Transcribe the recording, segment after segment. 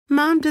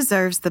Mom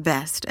deserves the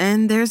best,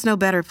 and there's no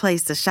better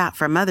place to shop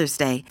for Mother's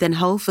Day than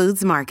Whole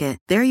Foods Market.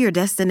 They're your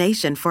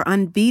destination for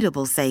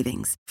unbeatable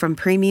savings, from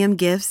premium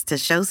gifts to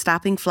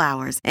show-stopping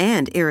flowers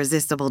and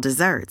irresistible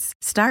desserts.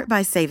 Start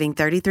by saving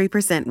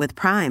 33% with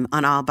Prime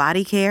on all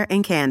body care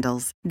and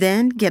candles.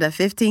 Then get a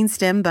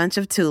 15-stem bunch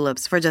of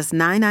tulips for just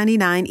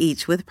 $9.99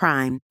 each with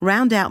Prime.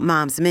 Round out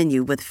Mom's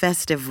menu with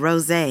festive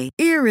rosé,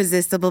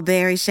 irresistible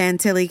berry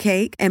chantilly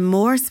cake, and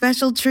more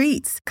special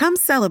treats. Come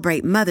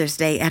celebrate Mother's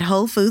Day at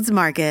Whole Foods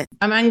Market.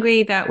 I'm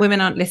angry that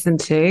women aren't listened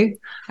to.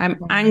 I'm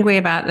angry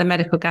about the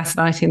medical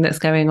gaslighting that's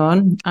going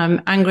on.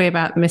 I'm angry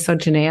about the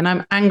misogyny, and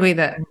I'm angry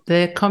that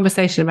the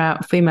conversation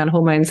about female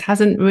hormones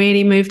hasn't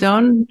really moved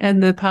on in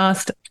the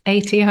past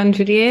 80,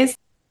 100 years.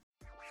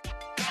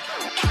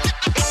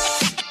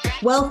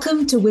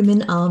 Welcome to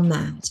Women Are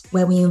Mad,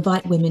 where we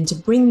invite women to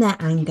bring their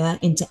anger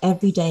into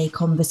everyday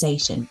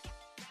conversation.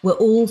 We're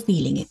all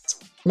feeling it.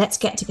 Let's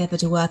get together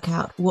to work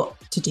out what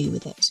to do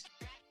with it.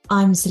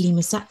 I'm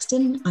Salima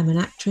Saxton. I'm an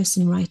actress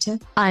and writer.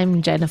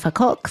 I'm Jennifer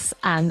Cox,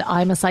 and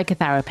I'm a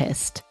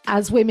psychotherapist.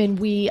 As women,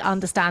 we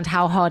understand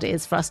how hard it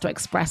is for us to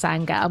express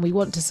anger, and we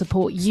want to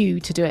support you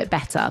to do it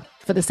better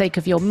for the sake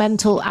of your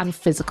mental and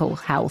physical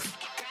health.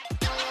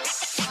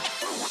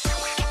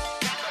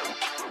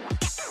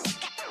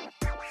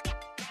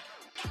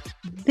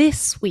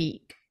 This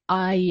week,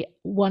 I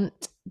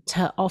want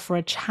to offer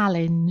a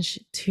challenge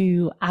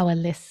to our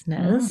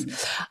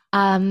listeners.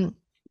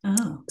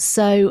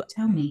 So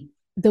tell me.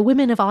 The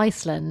women of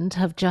Iceland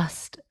have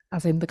just,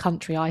 as in the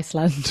country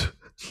Iceland,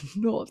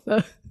 not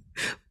the...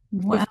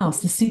 What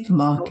else? The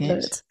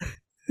supermarket.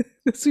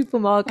 The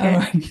supermarket. Oh,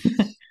 right.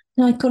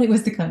 No, I thought it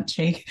was the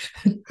country.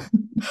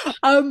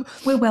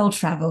 We're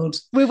well-travelled.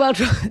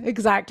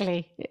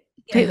 Exactly.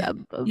 Yeah.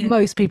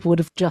 Most people would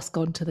have just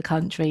gone to the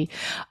country.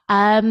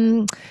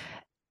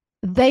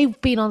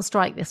 They've been on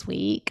strike this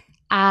week,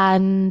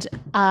 and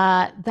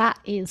that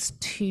is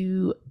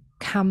to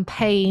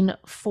campaign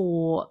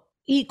for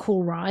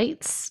equal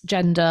rights,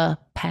 gender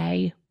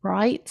pay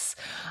rights,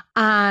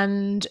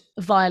 and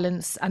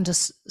violence, and to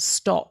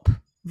stop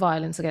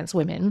violence against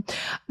women.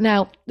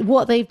 Now,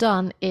 what they've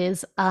done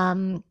is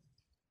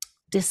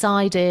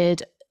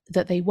decided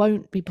that they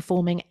won't be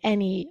performing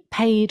any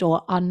paid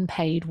or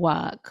unpaid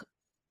work.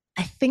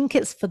 I think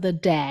it's for the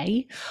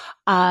day.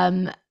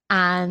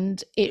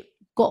 And it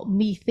got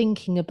me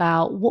thinking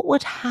about what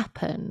would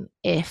happen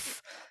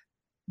if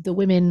the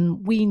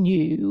women we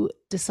knew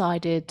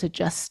decided to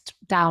just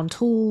down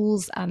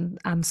tools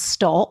and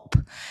stop.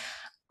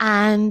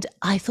 And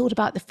I thought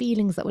about the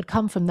feelings that would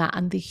come from that,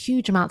 and the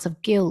huge amounts of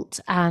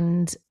guilt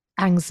and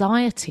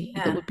anxiety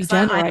that would be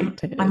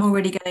generated. I'm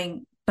already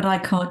going, but I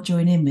can't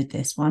join in with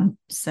this one.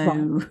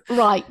 So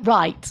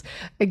right,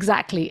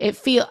 exactly.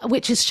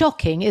 Which is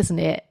shocking, isn't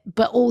it?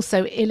 But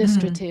also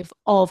illustrative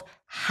of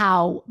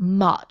how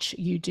much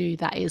you do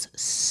that is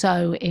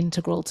so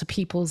integral to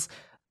people's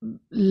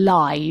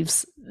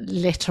lives,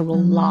 literal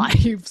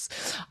lives.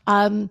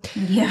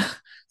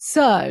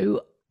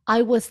 So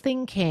I was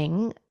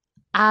thinking,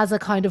 as a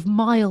kind of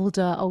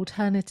milder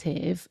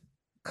alternative,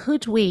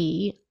 could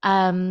we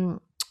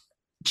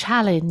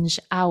challenge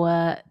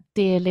our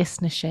dear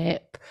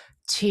listenership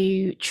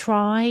to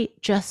try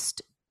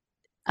just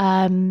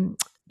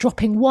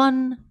dropping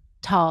one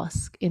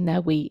task in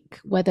their week,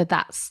 whether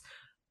that's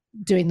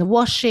doing the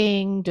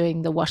washing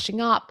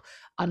up,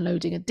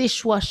 unloading a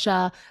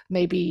dishwasher,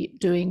 maybe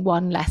doing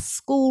one less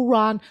school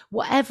run,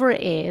 whatever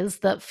it is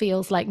that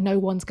feels like no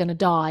one's going to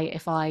die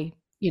if I,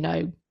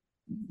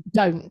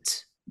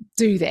 don't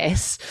do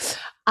this.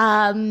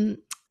 And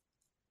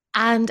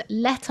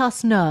let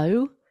us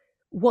know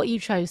what you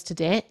chose to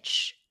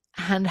ditch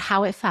and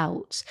how it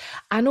felt,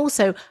 and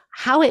also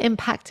how it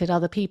impacted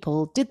other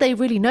people. Did they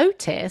really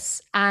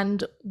notice?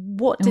 And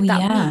what did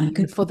that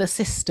mean for the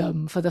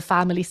system, for the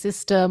family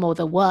system or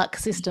the work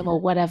system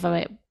or whatever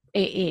it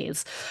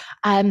is?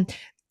 And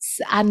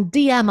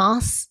DM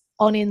us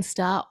on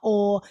Insta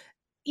or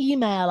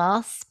email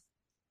us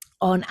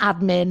on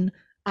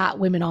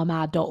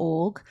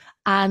admin@womenaremad.org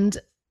and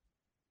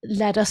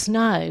let us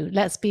know.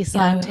 Let's be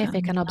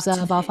scientific and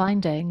observe our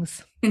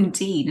findings.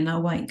 Indeed, in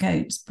our white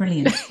coats.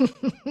 Brilliant.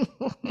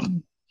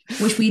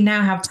 Which we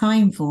now have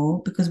time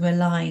for because we're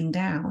lying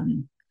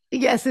down.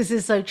 Yes, this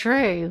is so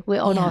true.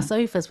 We're on our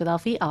sofas with our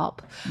feet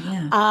up.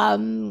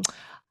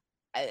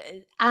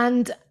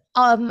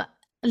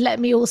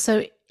 Let me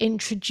also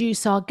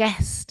introduce our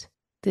guest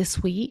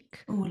this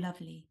week. Oh,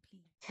 lovely.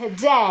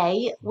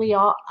 Today, we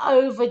are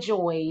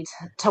overjoyed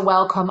to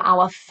welcome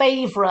our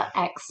favourite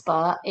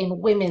expert in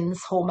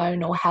women's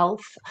hormonal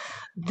health,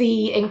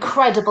 the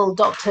incredible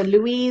Dr.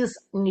 Louise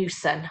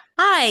Newson.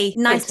 Hi,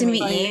 nice to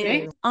meet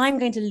you. I'm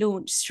going to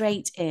launch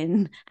straight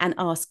in and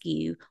ask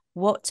you,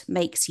 what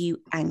makes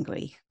you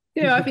angry?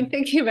 I've been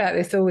thinking about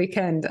this all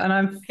weekend, and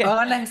I'm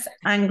far less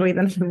angry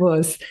than I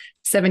was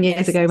 7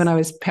 years ago when I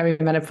was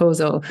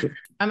perimenopausal.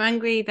 I'm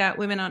angry that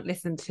women aren't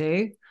listened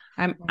to.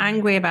 I'm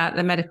angry about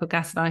the medical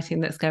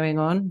gaslighting that's going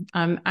on.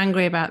 I'm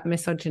angry about the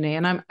misogyny.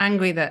 And I'm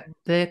angry that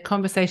the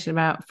conversation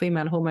about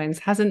female hormones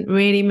hasn't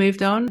really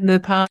moved on in the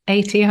past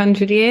 80,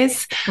 100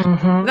 years.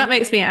 That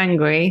makes me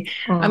angry.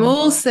 I'm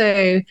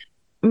also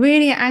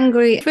really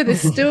angry for the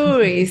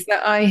stories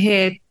that I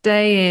hear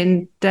day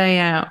in, day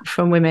out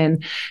from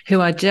women who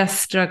are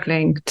just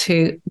struggling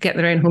to get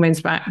their own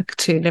hormones back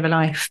to live a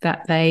life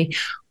that they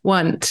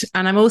want.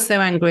 And I'm also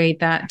angry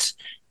that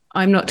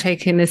I'm not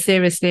taken as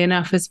seriously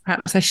enough as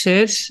perhaps I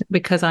should,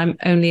 because I'm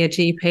only a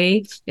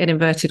GP, in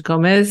inverted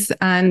commas.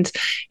 And,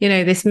 you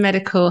know, this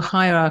medical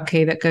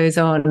hierarchy that goes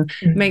on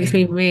makes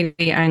me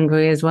really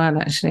angry as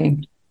well,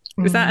 actually.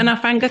 Is that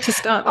enough anger to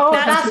start?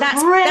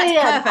 That's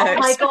brilliant. That's oh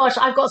my gosh,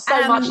 I've got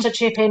so much to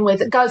chip in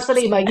with. Go,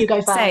 Salima, you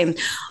go first. Same.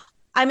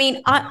 I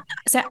mean,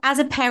 so as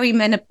a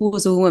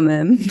perimenopausal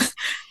woman,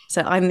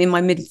 so I'm in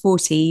my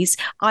mid-40s,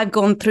 I've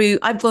gone through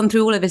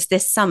all of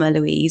this summer,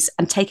 Louise,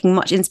 and taking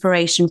much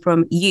inspiration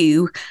from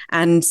you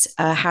and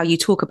how you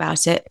talk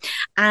about it.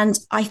 And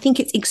I think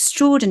it's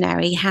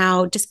extraordinary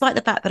how, despite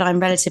the fact that I'm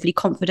relatively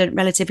confident,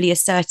 relatively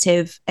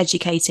assertive,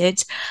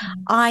 educated,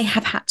 I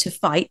have had to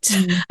fight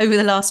over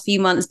the last few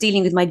months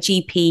dealing with my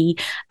GP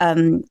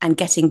and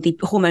getting the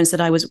hormones that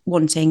I was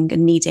wanting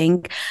and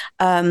needing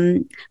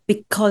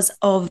because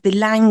of the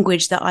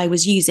language that I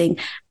was using.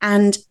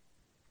 And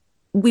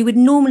we would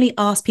normally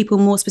ask people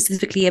more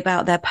specifically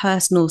about their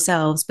personal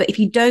selves. But if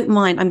you don't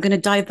mind, I'm going to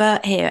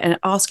divert here and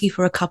ask you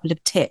for a couple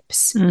of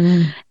tips,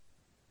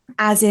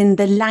 as in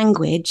the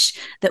language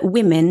that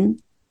women,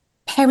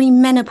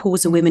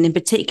 perimenopausal women in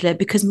particular,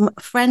 because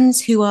friends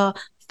who are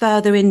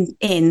further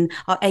in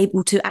are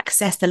able to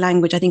access the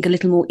language, I think, a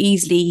little more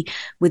easily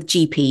with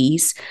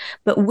GPs.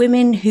 But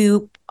women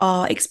who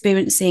are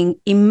experiencing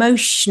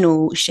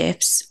emotional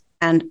shifts,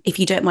 and if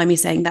you don't mind me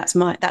saying, that's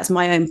my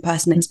own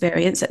personal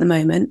experience at the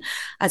moment,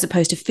 as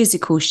opposed to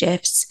physical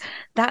shifts,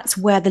 that's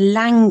where the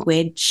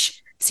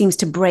language seems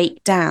to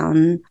break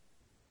down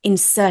in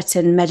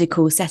certain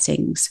medical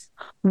settings.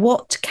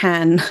 What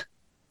can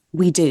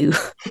we do?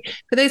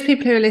 For those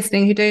people who are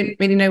listening who don't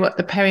really know what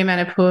the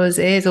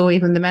perimenopause is, or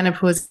even the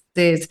menopause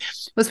is,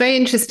 what's very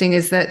interesting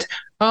is that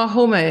our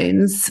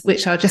hormones,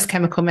 which are just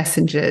chemical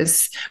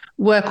messengers,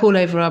 work all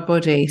over our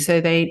body.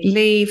 So they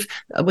leave,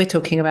 we're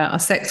talking about our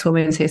sex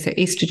hormones here, so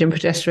estrogen,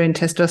 progesterone,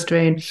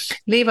 testosterone,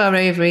 leave our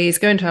ovaries,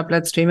 go into our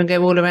bloodstream and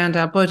go all around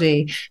our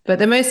body. But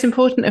the most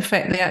important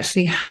effect they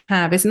actually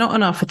have is not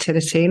on our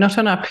fertility, not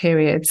on our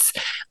periods,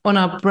 on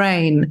our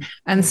brain.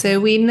 And so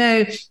we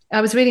know,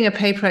 I was reading a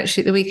paper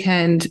actually at the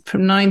weekend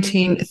from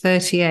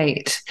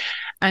 1938,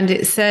 and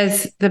it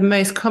says the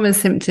most common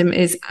symptom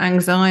is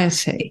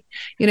anxiety.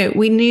 You know,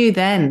 we knew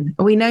then,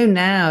 we know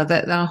now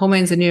that our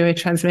hormones are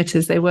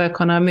neurotransmitters. They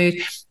work on our mood.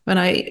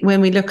 When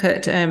we look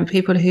at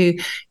people who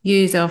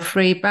use our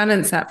free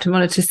balance app to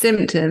monitor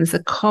symptoms,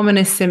 the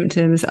commonest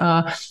symptoms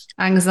are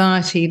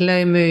anxiety,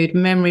 low mood,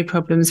 memory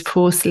problems,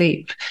 poor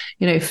sleep,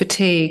 you know,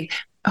 fatigue.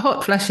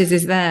 Hot flushes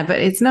is there, but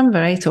it's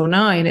number 8 or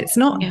 9. It's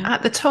not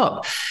at the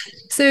top.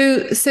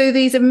 So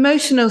these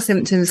emotional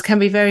symptoms can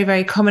be very,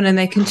 very common, and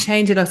they can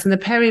change a lot. And the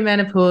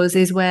perimenopause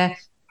is where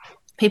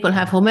people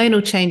have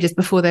hormonal changes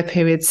before their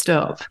periods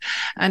stop.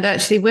 And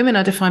actually, women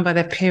are defined by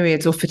their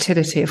periods or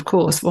fertility, of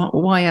course.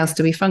 Why else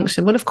do we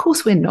function? Well, of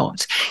course we're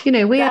not. You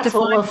know, we are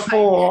defined what we're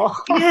for.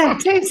 Yeah,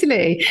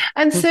 totally.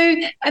 And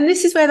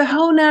this is where the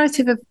whole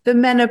narrative of the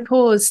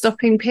menopause,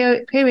 stopping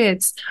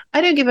periods,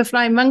 I don't give a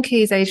flying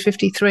monkey's age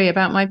 53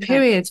 about my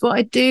periods. What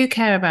I do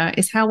care about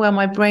is how well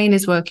my brain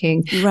is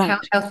working, how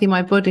healthy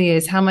my body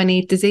is, how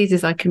many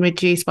diseases I can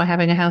reduce by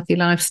having a healthy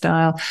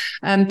lifestyle.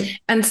 And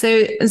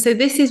so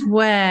this is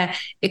where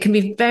it can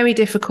be very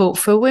difficult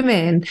for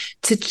women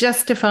to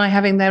justify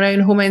having their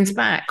own hormones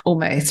back,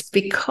 almost,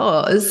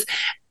 because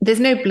there's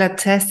no blood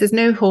test, there's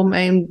no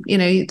hormone, you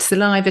know,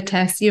 saliva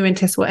test, urine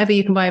test, whatever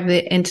you can buy over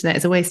the internet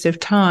is a waste of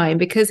time,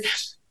 because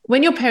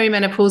when you're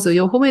perimenopausal,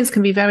 your hormones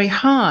can be very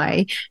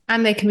high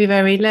and they can be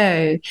very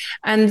low.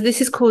 And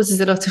this causes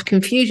a lot of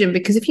confusion,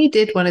 because if you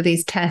did one of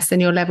these tests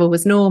and your level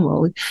was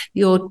normal,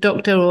 your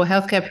doctor or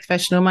healthcare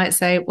professional might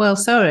say, well,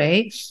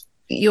 sorry,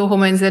 your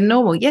hormones are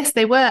normal. Yes,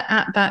 they were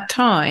at that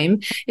time.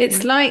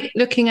 It's like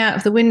looking out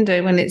of the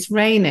window when it's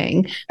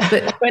raining,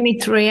 but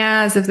 23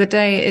 hours of the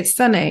day it's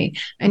sunny,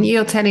 and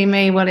you're telling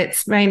me, well,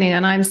 it's raining,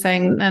 and I'm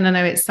saying,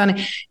 no, it's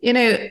sunny. You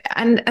know,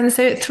 and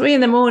so at 3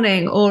 a.m.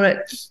 or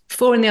at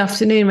 4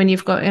 p.m, when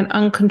you've got an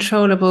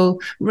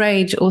uncontrollable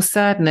rage or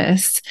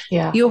sadness,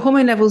 your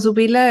hormone levels will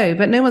be low,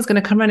 but no one's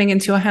going to come running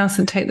into your house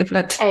and take the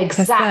blood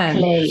test then.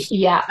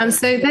 Yeah. And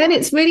so then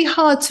it's really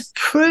hard to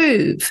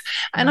prove.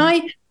 And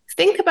I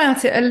think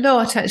about it a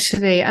lot,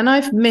 actually. And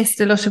I've missed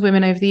a lot of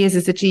women over the years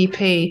as a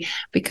GP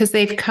because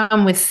they've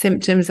come with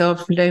symptoms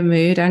of low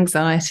mood,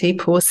 anxiety,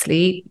 poor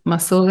sleep,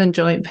 muscle and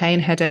joint pain,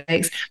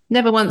 headaches.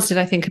 Never once did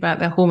I think about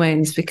their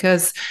hormones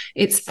because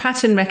it's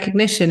pattern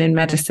recognition in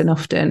medicine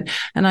often.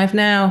 And I've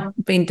now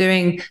been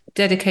doing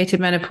dedicated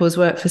menopause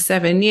work for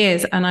 7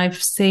 years, and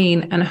I've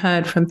seen and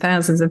heard from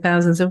thousands and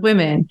thousands of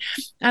women.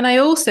 And I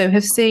also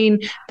have seen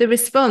the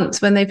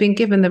response when they've been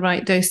given the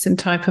right dose and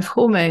type of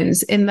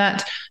hormones, in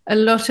that a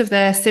lot of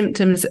their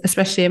symptoms,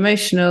 especially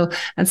emotional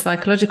and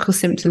psychological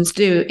symptoms,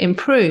 do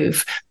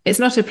improve. It's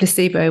not a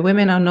placebo.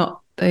 Women are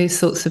not those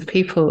sorts of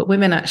people.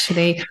 Women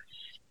actually,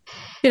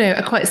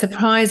 are quite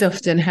surprised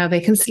often how they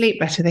can sleep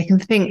better, they can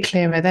think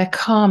clearer, they're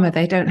calmer,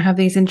 they don't have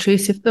these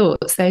intrusive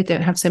thoughts, they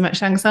don't have so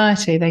much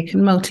anxiety, they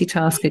can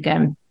multitask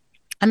again.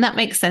 And that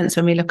makes sense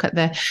when we look at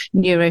the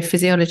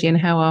neurophysiology and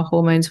how our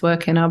hormones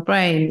work in our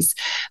brains.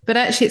 But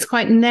actually, it's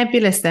quite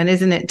nebulous then,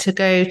 isn't it, to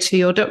go to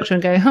your doctor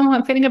and go, oh,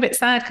 I'm feeling a bit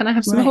sad. Can I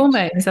have some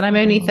hormones? And I'm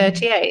only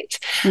 38.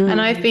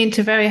 And I've been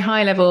to very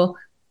high level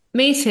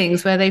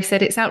meetings where they've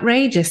said it's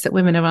outrageous that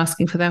women are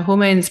asking for their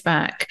hormones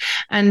back.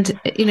 And,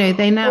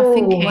 they're now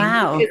thinking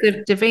because of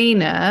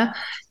Davina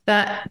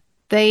that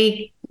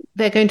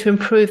they're going to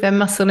improve their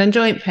muscle and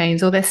joint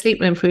pains, or their sleep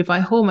will improve by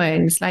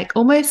hormones. Like,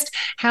 almost,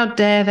 how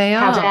dare they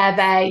are? How dare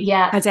they?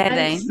 Yeah. How dare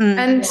they?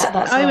 And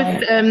I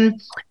was,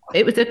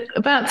 it was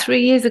about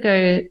 3 years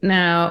ago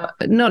now,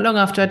 not long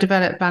after I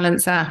developed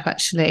Balance app,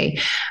 actually.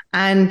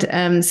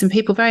 And some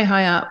people very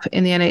high up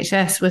in the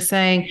NHS were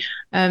saying,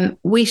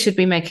 we should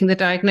be making the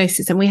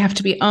diagnosis, and we have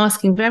to be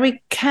asking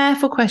very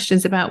careful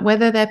questions about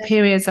whether their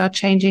periods are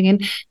changing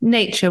in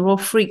nature or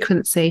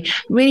frequency,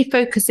 really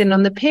focusing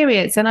on the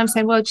periods. And I'm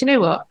saying, well, do you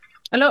know what?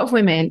 A lot of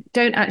women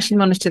don't actually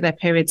monitor their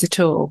periods at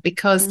all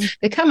because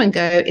they come and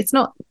go. It's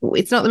not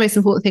the most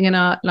important thing in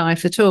our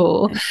life at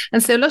all.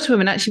 And so a lot of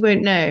women actually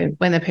won't know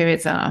when their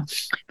periods are.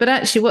 But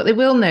actually what they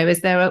will know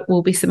is there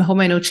will be some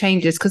hormonal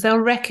changes, because they'll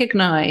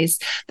recognize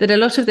that a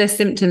lot of their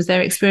symptoms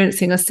they're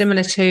experiencing are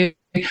similar to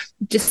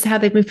just how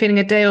they've been feeling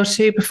a day or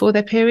two before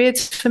their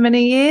periods for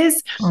many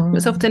years.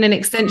 It's often an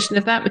extension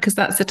of that, because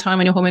that's the time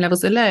when your hormone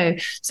levels are low.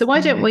 So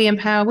why don't we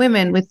empower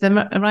women with the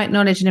right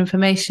knowledge and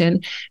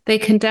information? They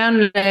can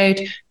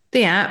download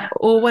the app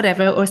or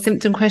whatever, or a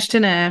symptom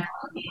questionnaire,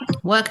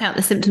 work out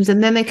the symptoms,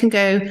 and then they can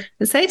go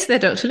and say to their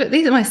doctor, look,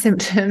 these are my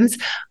symptoms.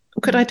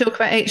 Could I talk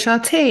about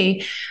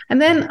HRT?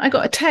 And then I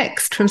got a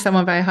text from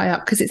someone very high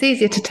up, because it's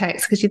easier to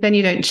text because then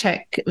you don't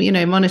check,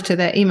 monitor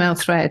their email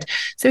thread.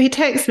 So he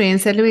texted me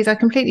and said, Louise, I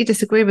completely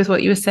disagree with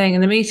what you were saying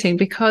in the meeting,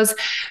 because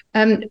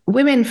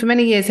women for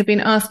many years have been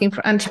asking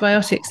for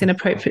antibiotics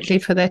inappropriately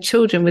for their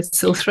children with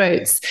sore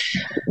throats.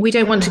 We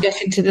don't want to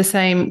get into the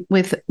same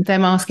with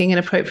them asking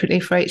inappropriately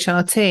for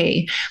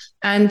HRT.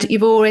 And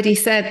you've already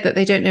said that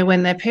they don't know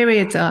when their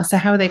periods are. So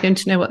how are they going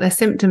to know what their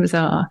symptoms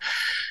are?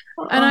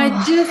 And I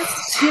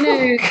just,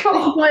 this is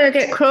why I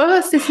get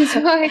cross. This is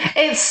why.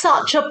 It's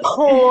such a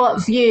poor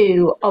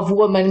view of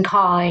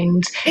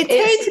womankind. It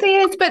totally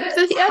is. But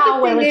the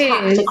how other we're thing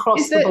attacked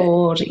across the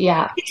board.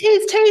 Yeah. It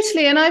is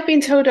totally. And I've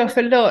been told off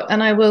a lot,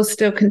 and I will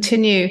still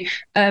continue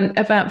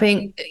about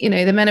being,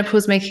 the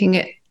menopause making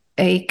it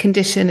a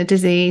condition, a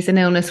disease, an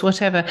illness,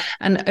 whatever,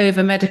 and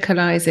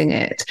over-medicalizing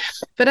it.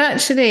 But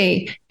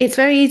actually, it's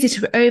very easy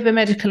to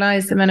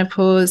over-medicalize the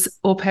menopause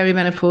or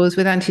perimenopause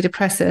with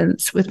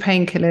antidepressants, with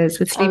painkillers,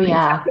 with sleeping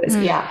tablets.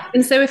 Yeah.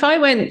 And so if I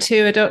went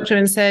to a doctor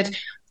and said,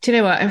 do you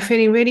know what, I'm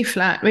feeling really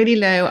flat, really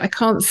low, I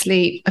can't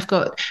sleep, I've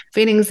got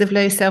feelings of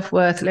low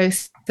self-worth, low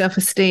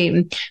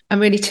self-esteem, I'm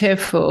really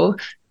tearful,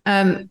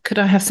 could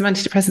I have some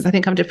antidepressants? I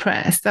think I'm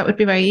depressed. That would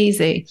be very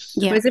easy.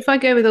 Yeah. Whereas if I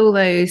go with all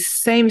those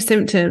same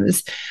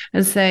symptoms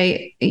and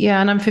say, yeah,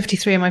 and I'm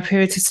 53 and my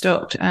periods have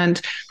stopped,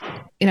 and,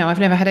 I've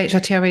never had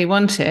HRT, I really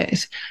want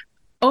it.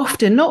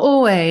 Often, not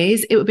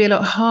always, it would be a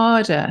lot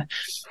harder.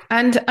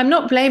 And I'm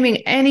not blaming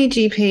any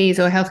GPs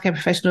or healthcare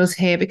professionals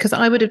here, because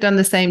I would have done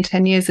the same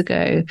 10 years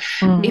ago.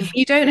 If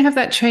you don't have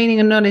that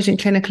training and knowledge and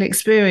clinical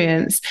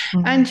experience,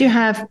 and you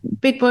have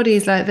big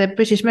bodies like the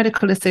British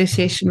Medical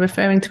Association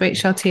referring to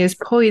HRT as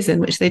poison,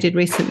 which they did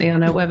recently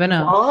on a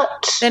webinar,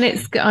 then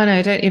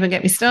don't even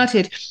get me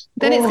started.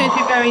 Then it's going to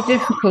be very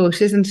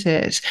difficult, isn't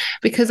it?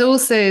 Because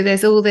also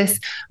there's all this,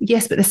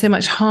 yes, but there's so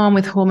much harm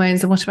with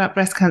hormones, and what about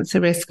breast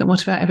cancer risk, and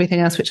what about everything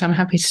else, which I'm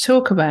happy to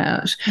talk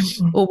about,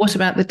 or what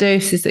about the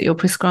doses that you're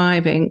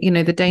prescribing,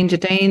 the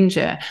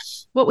danger.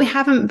 What we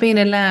haven't been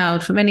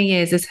allowed for many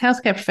years as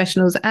healthcare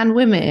professionals and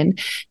women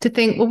to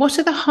think, well, what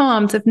are the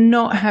harms of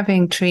not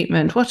having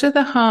treatment? What are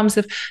the harms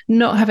of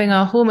not having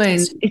our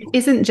hormones? It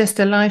isn't just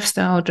a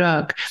lifestyle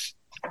drug.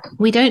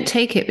 We don't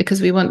take it because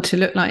we want to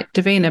look like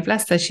Davina,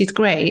 bless her, she's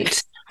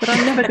great. but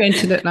I'm never going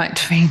to look like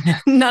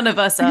Davina. None of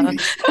us are.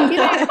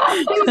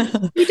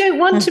 We don't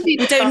want to be.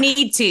 We don't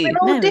need to. We're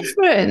all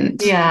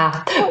different.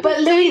 Yeah, but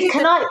Louise,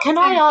 can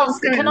I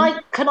ask?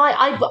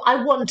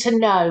 I want to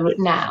know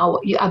now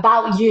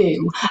about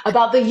you,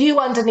 about the you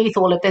underneath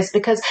all of this,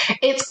 because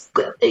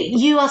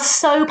you are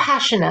so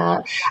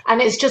passionate,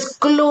 and it's just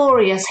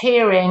glorious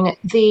hearing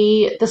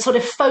the sort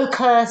of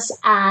focus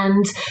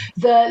and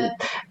the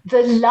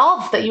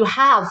love that you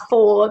have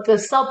for the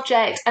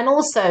subject, and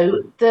also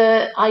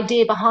the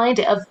idea behind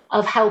it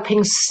of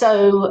helping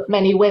so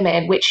many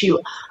women, which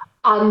you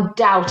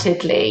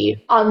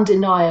undoubtedly,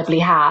 undeniably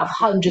have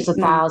hundreds of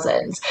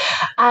thousands.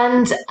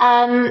 And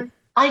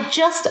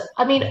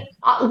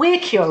we're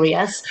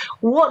curious,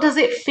 what does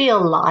it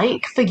feel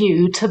like for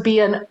you to be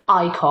an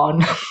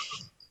icon?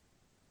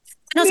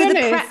 And also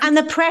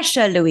the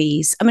pressure,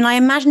 Louise. I mean, I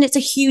imagine it's a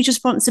huge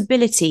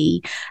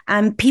responsibility,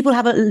 and people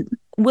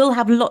will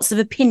have lots of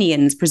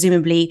opinions,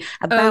 presumably,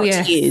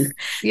 about you.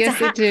 Yes,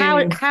 so they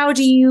do. How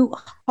do you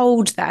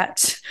hold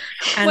that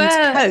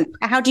and cope?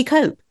 How do you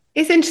cope?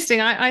 It's interesting.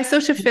 I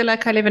sort of feel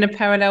like I live in a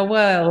parallel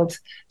world.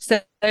 So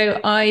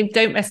I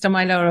don't rest on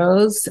my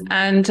laurels,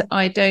 and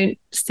I don't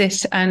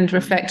sit and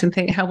reflect and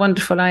think how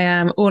wonderful I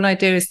am. All I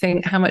do is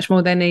think how much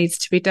more there needs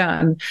to be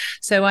done.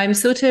 So I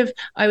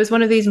was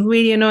one of these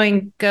really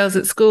annoying girls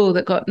at school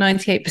that got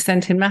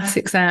 98% in maths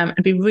exam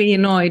and be really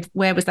annoyed.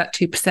 Where was that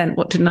 2%?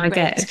 What didn't I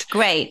get?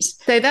 Great.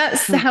 So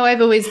that's how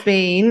I've always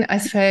been, I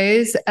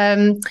suppose.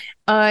 I'm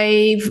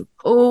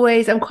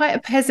quite a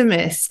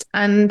pessimist,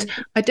 and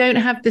I don't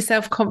have the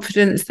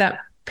self-confidence that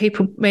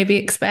people maybe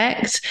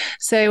expect.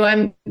 So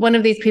I'm one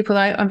of these people,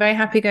 I'm very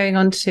happy going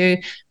on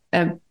to,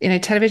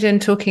 television,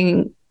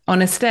 talking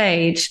on a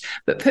stage,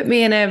 but put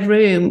me in a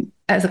room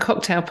as a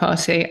cocktail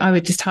party, I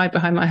would just hide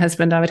behind my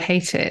husband. I would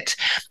hate it.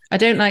 I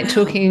don't like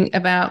talking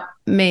about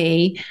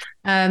me.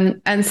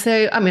 And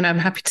so, I mean, I'm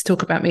happy to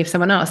talk about me if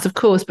someone asks, of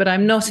course, but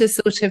I'm not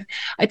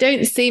I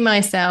don't see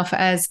myself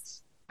as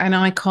an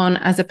icon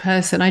as a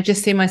person. I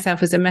just see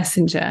myself as a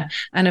messenger.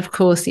 And of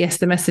course, yes,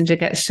 the messenger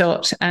gets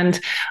shot. And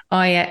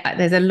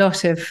there's a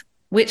lot of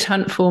witch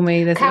hunt for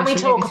me. Can we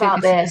talk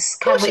about this?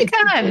 Of course you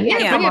can.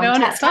 Yeah, bring it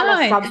on. It's tell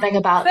fine. us something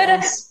about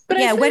this. But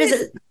where does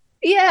it?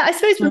 Yeah, I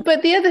suppose.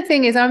 But the other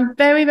thing is, I'm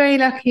very, very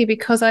lucky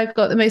because I've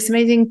got the most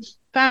amazing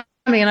family,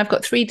 and I've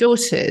got 3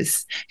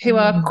 daughters who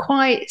are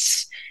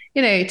quite,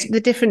 they're a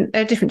different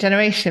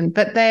generation,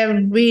 but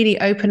they're really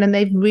open, and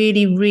they've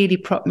really, really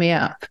propped me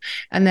up.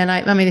 And they're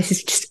like, Mummy, this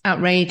is just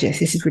outrageous.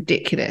 This is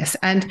ridiculous.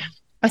 And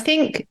I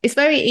think it's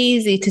very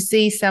easy to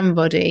see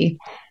somebody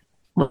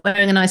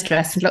wearing a nice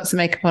dress with lots of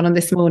makeup on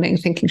this morning,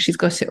 thinking she's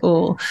got it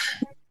all.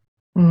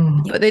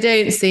 But they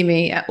don't see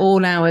me at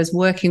all hours,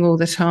 working all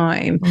the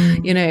time,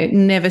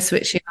 never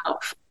switching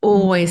off,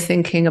 always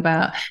thinking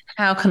about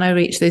how can I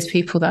reach those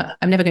people that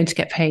I'm never going to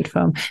get paid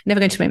from, never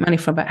going to make money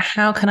from, but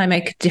how can I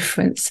make a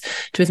difference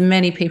to as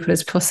many people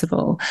as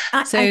possible?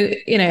 But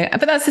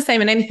that's the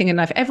same in anything in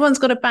life. Everyone's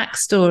got a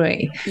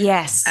backstory.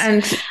 Yes.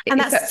 And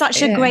that's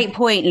such a great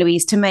point,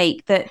 Louise, to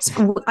make, that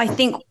I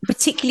think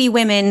particularly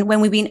women,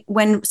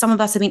 when some of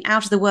us have been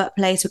out of the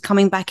workplace, we're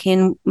coming back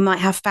in, might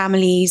have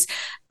families,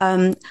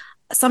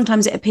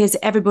 sometimes it appears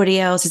that everybody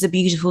else is a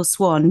beautiful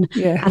swan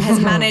and has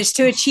managed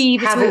to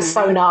achieve have it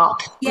sewn up.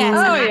 Yes.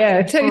 Oh,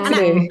 yeah,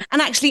 totally. And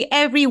actually,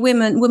 every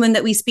woman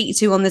that we speak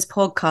to on this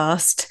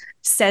podcast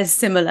says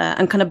similar,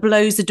 and kind of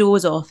blows the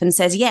doors off and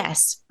says,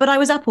 yes, but I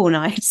was up all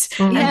night.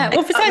 Yeah,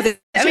 well, precisely.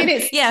 I mean,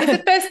 it's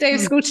the first day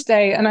of school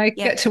today, and I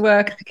get to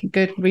work,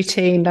 good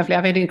routine, lovely.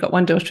 I've only got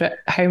one daughter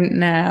at home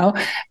now,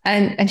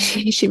 and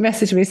she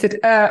messaged me, said,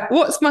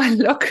 what's my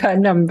locker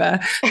number?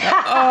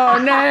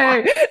 Oh,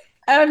 no.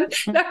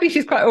 Luckily,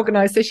 she's quite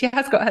organised, so she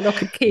has got her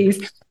locker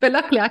keys. But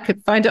luckily, I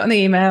could find it on the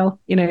email,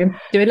 do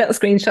a little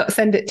screenshot,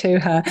 send it to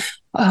her.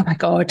 Oh my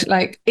God,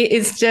 it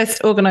is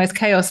just organised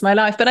chaos, my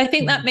life. But I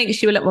think that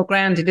makes you a lot more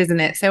grounded, isn't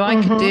it? So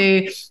I could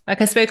do,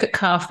 I spoke at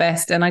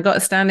Carfest and I got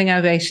a standing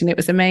ovation. It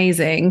was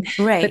amazing.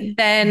 Right. But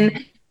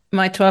then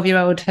my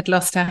 12-year-old had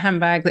lost her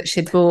handbag that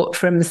she'd bought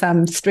from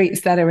some street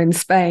seller in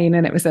Spain,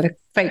 and it was a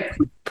fake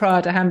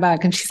Prada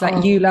handbag. And she's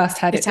like, "You last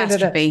had it."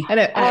 Catastrophe. So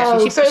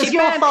it's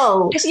your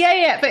fault.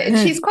 Yeah. But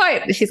she's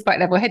quite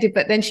level-headed.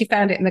 But then she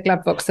found it in the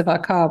glove box of our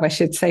car where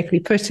she'd safely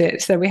put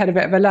it. So we had a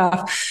bit of a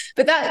laugh.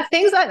 But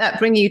things like that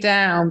bring you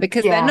down,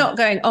 because they're not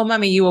going, "Oh,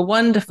 Mummy, you were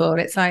wonderful."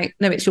 It's like,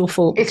 no, it's your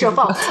fault. It's your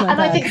fault.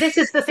 And I think this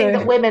is the thing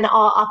that women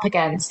are up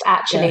against.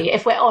 Actually,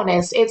 if we're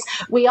honest,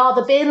 we are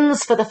the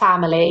bins for the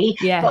family,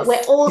 but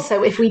we're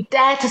also, if we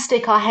dare to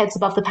stick our heads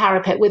above the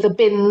parapet, we're the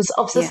bins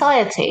of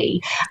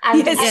society.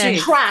 And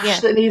trash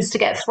that needs to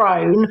get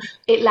thrown,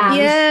 it lands,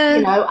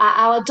 at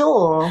our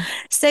door.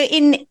 So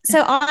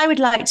I would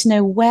like to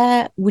know,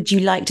 where would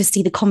you like to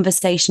see the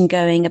conversation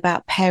going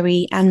about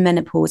peri and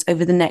menopause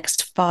over the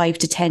next 5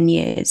 to 10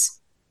 years?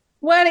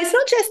 Well, it's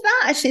not just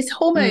that, actually, it's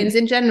hormones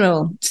in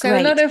general. So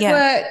Great, a lot of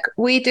work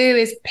we do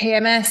is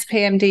PMS,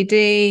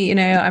 PMDD. You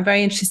know, I'm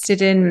very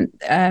interested in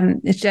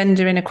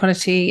gender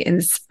inequality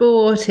in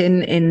sport,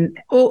 in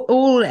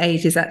all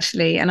ages,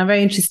 actually. And I'm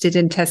very interested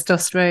in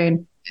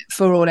testosterone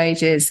for all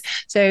ages.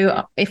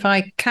 So if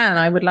I can,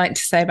 I would like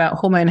to say about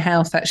hormone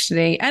health,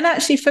 actually, and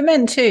actually for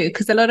men too,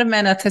 because a lot of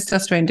men are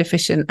testosterone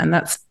deficient, and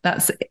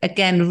that's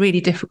again really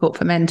difficult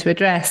for men to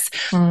address.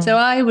 So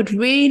I would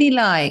really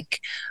like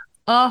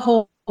our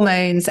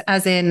hormones,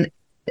 as in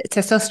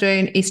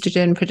testosterone,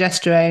 estrogen,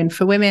 progesterone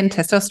for women,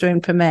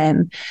 testosterone for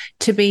men,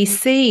 to be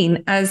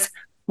seen as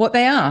what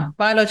they are,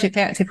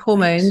 biologically active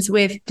hormones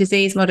with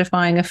disease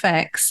modifying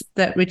effects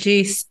that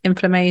reduce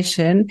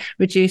inflammation,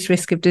 reduce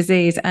risk of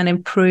disease, and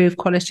improve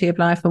quality of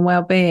life and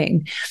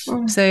well-being.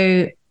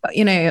 So,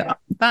 you know,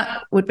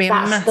 that would be a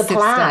massive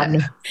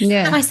step.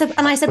 Yeah.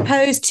 And I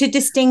suppose to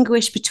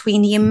distinguish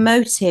between the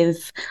emotive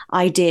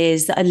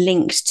ideas that are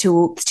linked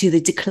to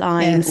the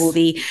decline or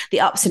the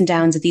ups and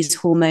downs of these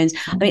hormones.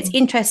 I mean, it's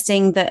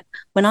interesting that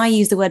when I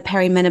use the word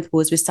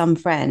perimenopause with some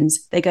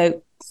friends, they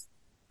go,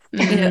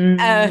 you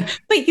know,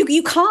 but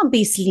you can't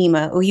be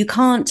Salima, or you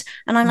can't.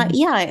 And I'm like,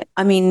 yeah,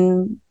 I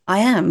mean, I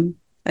am.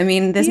 I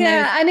mean, there's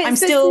and it's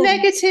this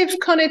negative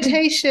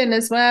connotation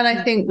as well,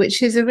 I think,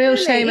 which is a real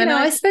shame. And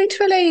I spoke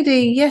to a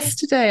lady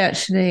yesterday,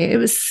 actually. It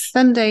was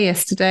Sunday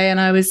yesterday, and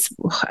I was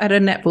at a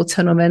netball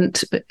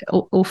tournament, but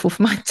awful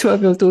for my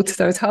 12-year-old daughter.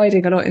 So I was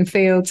hiding a lot in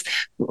fields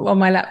on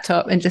my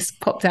laptop and just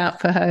popped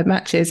out for her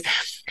matches.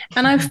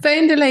 And I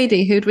phoned a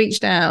lady who'd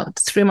reached out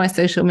through my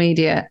social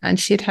media, and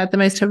she'd had the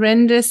most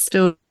horrendous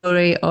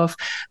story of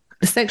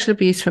sexual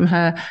abuse from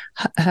her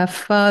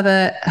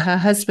father. Her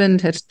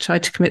husband had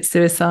tried to commit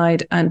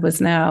suicide and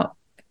was now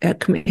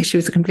she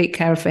was a complete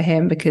carer for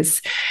him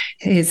because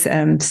his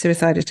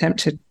suicide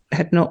attempt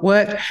had not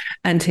worked,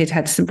 and he'd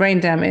had some brain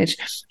damage,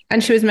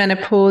 and she was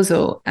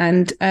menopausal,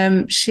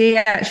 and she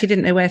actually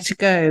didn't know where to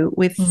go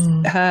with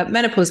her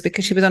menopause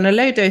because she was on a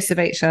low dose of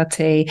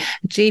HRT.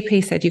 The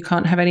GP said, you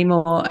can't have any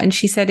more, and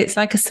she said, it's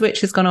like a switch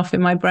has gone off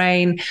in my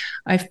brain.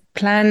 I've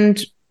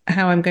planned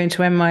how I'm going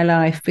to end my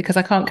life because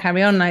I can't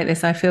carry on like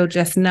this. I feel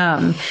just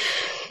numb.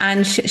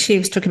 And she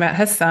was talking about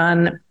her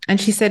son, and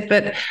she said,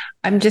 but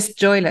I'm just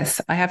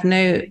joyless. I have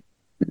no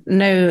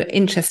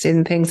interest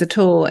in things at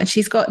all. And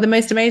she's got the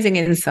most amazing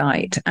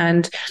insight.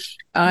 And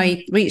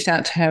I reached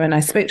out to her and I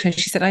spoke to her, and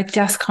she said, I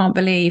just can't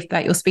believe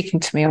that you're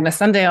speaking to me on a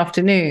Sunday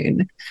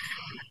afternoon.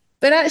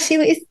 But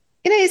actually,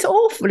 it's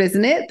awful,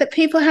 isn't it? That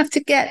people have to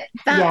get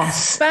that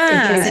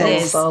bad.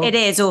 It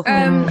is awful.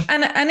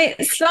 And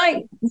it's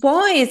like,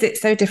 why is it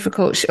so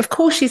difficult? Of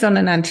course, she's on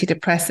an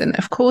antidepressant.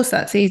 Of course,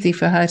 that's easy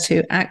for her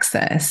to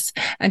access.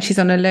 And she's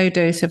on a low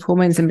dose of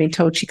hormones and being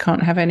told she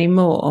can't have any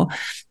more.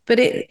 But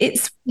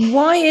it's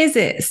why is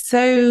it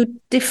so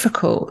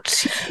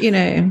difficult, you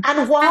know?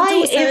 And why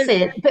is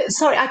it? But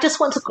sorry, I just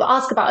want to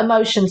ask about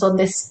emotions on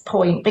this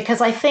point,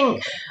 because I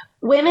think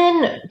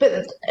women,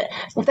 but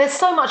there's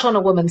so much on a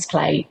woman's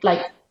plate.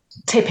 Like,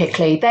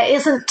 typically, there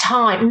isn't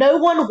time. No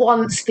one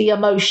wants the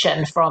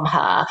emotion from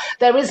her.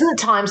 There isn't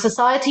time.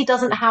 Society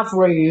doesn't have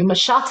room.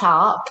 Shut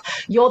up.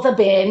 You're the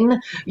bin.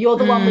 You're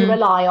the one we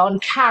rely on.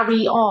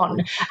 Carry on.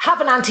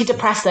 Have an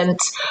antidepressant.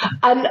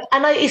 And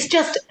it's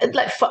just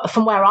like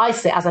from where I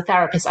sit as a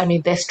therapist. I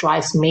mean, this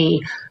drives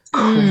me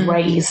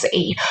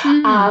crazy.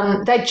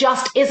 There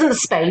just isn't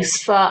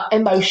space for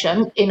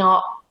emotion in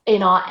our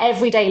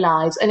everyday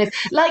lives. And if,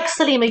 like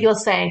Salima, you're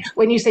saying,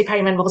 when you say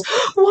perimenopause,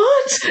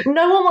 what?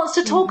 No one wants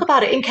to talk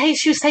about it in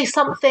case you say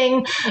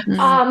something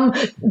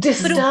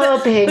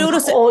disturbing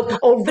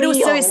or real.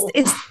 Also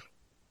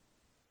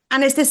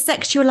it's the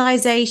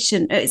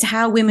sexualization. It's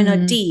how women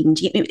are deemed.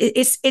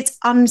 It's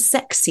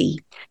unsexy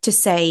to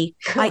say,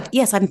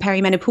 yes, I'm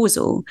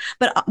perimenopausal,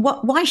 but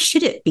why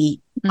should it be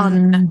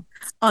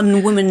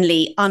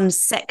unwomanly,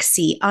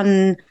 unsexy,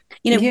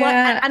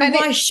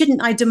 why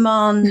shouldn't I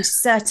demand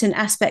certain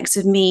aspects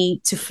of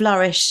me to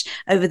flourish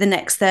over the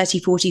next 30,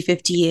 40,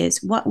 50 years?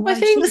 I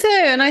think so.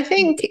 And I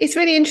think it's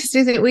really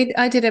interesting that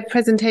I did a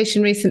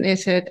presentation recently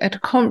at a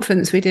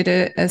conference. We did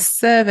a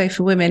survey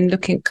for women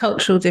looking at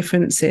cultural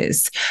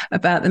differences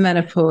about the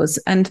menopause.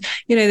 And,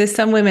 you know, there's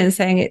some women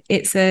saying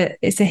it's a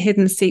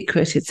hidden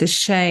secret. It's a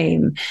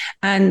shame.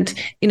 And,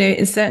 you know,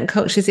 in certain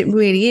cultures, it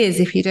really is.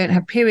 If you don't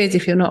have periods,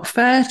 if you're not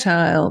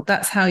fertile,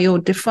 that's how you're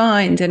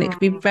defined. And it can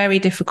be very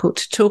difficult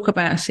to talk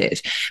about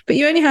it. But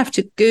you only have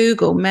to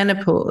Google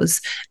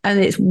menopause and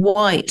it's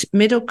white,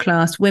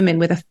 middle-class women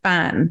with a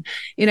fan.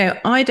 You know,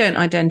 I don't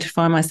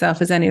identify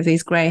myself as any of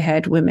these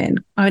grey-haired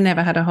women. I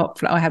never had a hot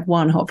flush. I had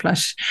one hot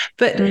flush.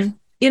 But,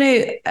 you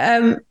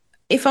know,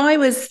 if I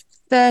was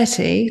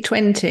 30,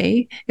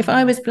 20, if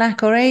I was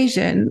Black or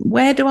Asian,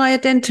 where do I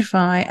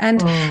identify?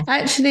 And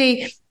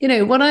actually, you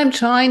know, what I'm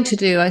trying to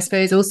do, I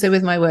suppose, also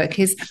with my work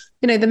is,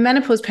 you know, the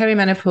menopause,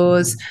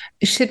 perimenopause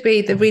should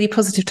be the really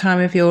positive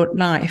time of your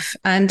life.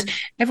 And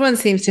everyone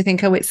seems to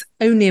think, oh, it's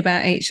only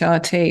about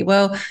HRT.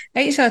 Well,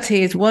 HRT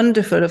is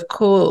wonderful, of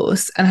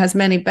course, and has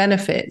many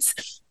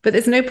benefits, but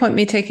there's no point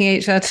me taking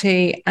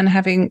HRT and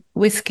having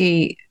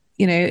whiskey,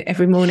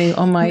 every morning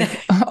on my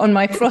on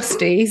my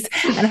Frosties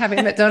and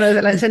having McDonald's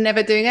at lunch and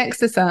never doing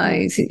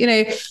exercise,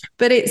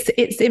 but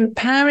it's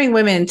empowering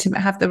women to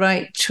have the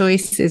right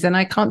choices. And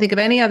I can't think of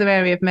any other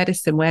area of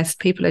medicine where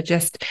people are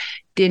just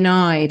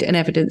denied an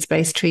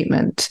evidence-based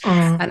treatment.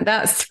 And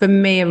that's for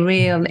me a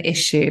real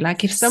issue.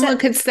 Like if someone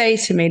could say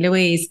to me,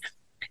 Louise,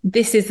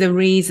 this is the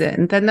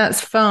reason, then that's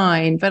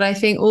fine. But I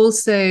think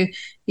also,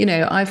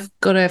 I've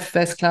got a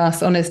first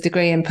class honours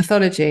degree in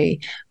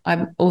pathology.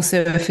 I'm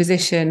also a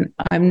physician.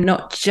 I'm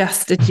not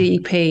just a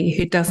GP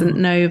who doesn't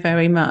know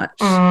very much.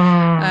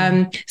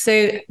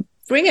 So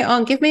bring it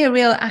on. Give me a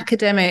real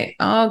academic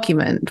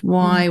argument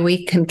why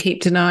we can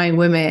keep denying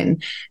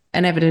women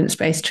an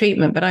evidence-based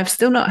treatment, but I've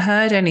still not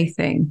heard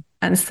anything.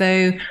 And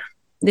so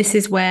this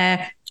is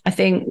where I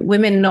think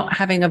women not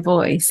having a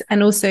voice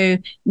and also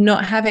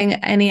not having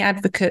any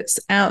advocates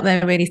out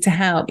there really to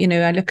help.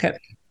 I look at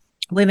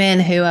women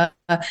who are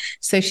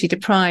socially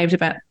deprived.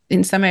 About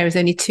in some areas,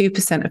 only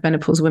 2% of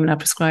menopausal women are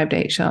prescribed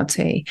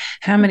HRT.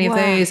 How many of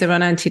those are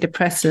on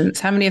antidepressants?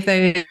 How many of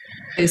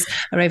those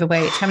are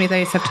overweight? How many of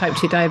those have type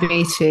 2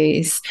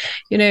 diabetes?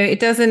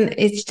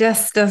 It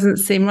just doesn't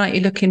seem right.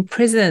 You look in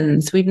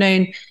prisons. We've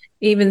known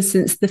even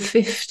since the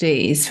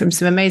 50s, from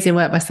some amazing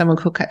work by someone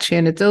called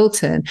Catriona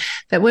Dalton,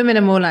 that women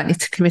are more likely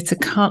to commit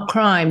a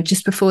crime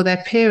just before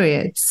their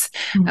periods.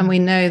 And we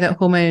know that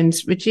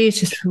hormones reduce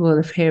just before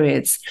the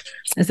periods.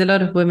 There's a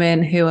lot of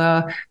women who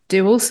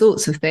do all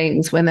sorts of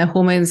things when their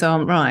hormones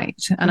aren't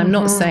right. And I'm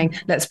not saying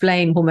let's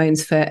blame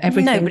hormones for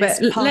everything, but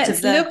let's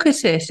look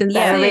at it and see.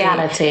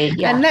 Reality.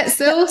 Yeah. And let's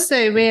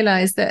also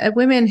realise that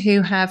women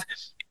who have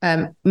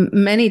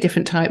many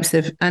different types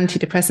of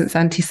antidepressants,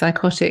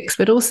 antipsychotics,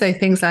 but also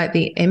things like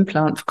the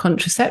implant for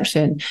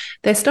contraception.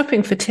 They're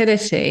stopping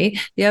fertility.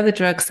 The other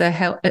drugs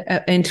are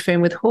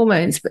interfering with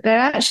hormones, but they're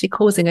actually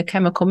causing a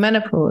chemical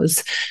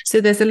menopause. So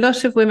there's a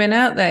lot of women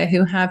out there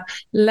who have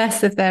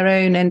less of their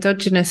own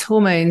endogenous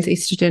hormones,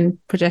 estrogen,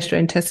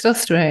 progesterone,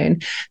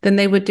 testosterone, than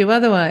they would do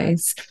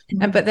otherwise.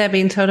 But they're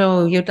being told,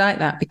 oh, you're like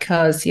that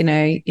because, your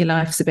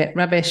life's a bit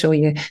rubbish, or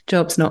your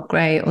job's not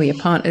great, or your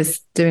partner's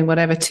doing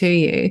whatever to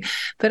you.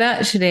 But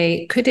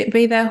actually, could it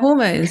be their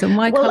hormones? And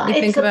why can't we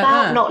think about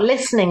that? It's about not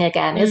listening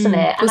again, isn't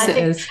it? And I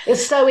think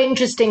it's so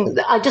interesting.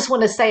 I just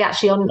want to say,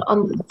 actually,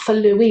 on for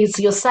Louise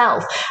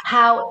yourself,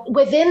 how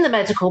within the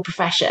medical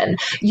profession,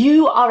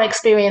 you are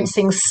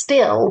experiencing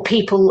still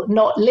people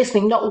not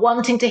listening, not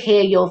wanting to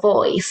hear your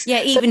voice.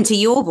 Yeah, even to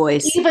your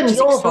voice. Even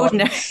your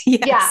voice.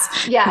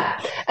 Yes.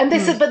 Yeah. And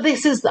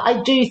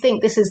I do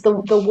think this is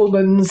the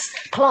woman's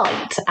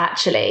plight,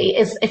 actually,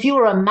 is if you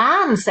were a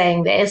man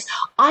saying this,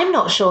 I'm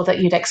not sure that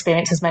you'd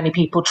experience as many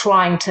people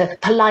trying to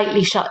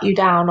politely shut you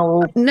down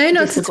or not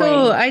disagree. at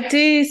all. I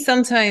do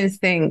sometimes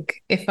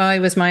think if I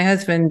was my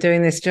husband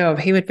doing this job,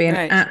 he would be an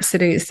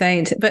absolute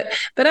saint. But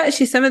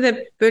actually, some of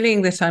the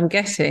bullying that I'm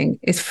getting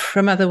is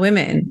from other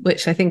women,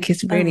 which I think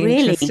is really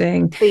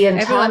interesting. The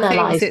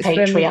internalized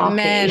patriarchy. From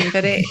men,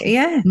 but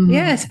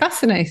it's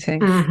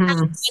fascinating.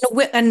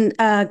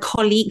 And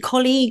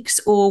colleagues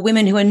or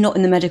women who are not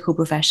in the medical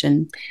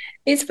profession.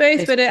 It's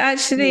both, but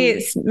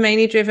it's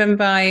mainly driven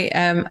by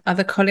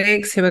other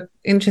colleagues who are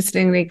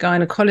interestingly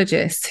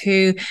gynecologists.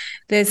 Who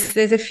there's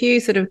a few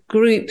sort of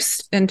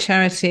groups and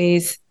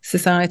charities,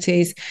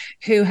 societies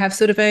who have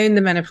sort of owned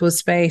the menopause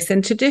space.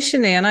 And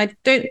traditionally, and I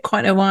don't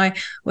quite know why,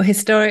 or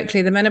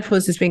historically, the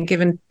menopause has been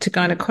given to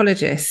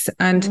gynecologists.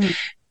 And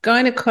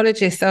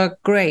gynecologists are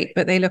great,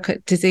 but they look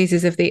at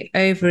diseases of the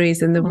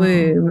ovaries and the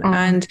womb,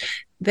 and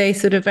they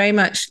sort of very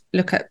much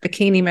look at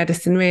bikini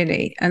medicine,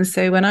 really. And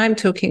so when I'm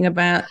talking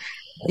about,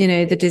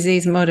 the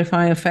disease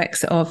modifying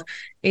effects of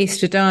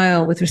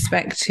estradiol with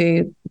respect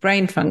to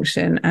brain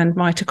function and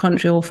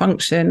mitochondrial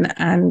function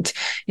and,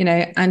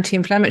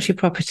 anti-inflammatory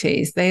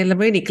properties, they are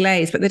really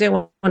glazed, but they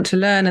don't want to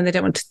learn and they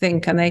don't want to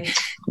think. And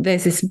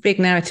there's this big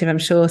narrative, I'm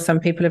sure some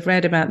people have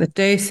read, about the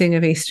dosing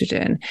of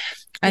estrogen.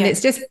 And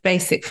it's just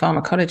basic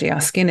pharmacology. Our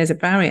skin is a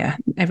barrier.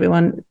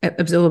 Everyone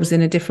absorbs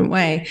in a different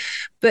way.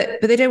 But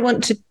they don't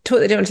want to talk,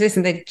 they don't want to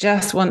listen. They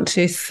just want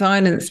to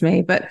silence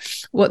me. But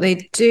what they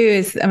do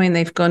is,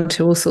 they've gone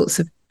to all sorts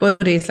of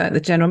bodies like the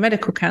General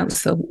Medical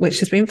Council, which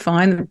has been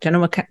fine. The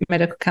General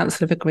Medical Council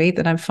have agreed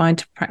that I'm fine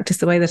to practice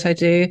the way that I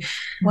do.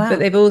 Wow. But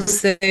they've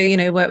also,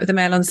 worked with the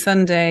Mail on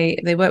Sunday.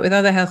 They work with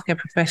other healthcare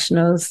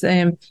professionals.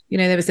 There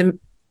was an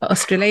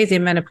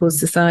Australasian Menopause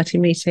Society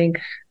meeting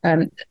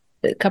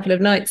a couple of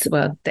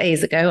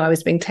days ago. I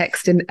was being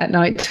texted at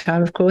night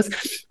time, of course,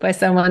 by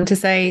someone to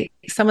say,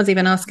 someone's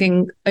even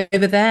asking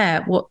over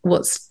there,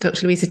 what's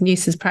Dr. Louise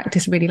Newson's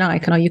practice really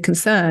like? And are you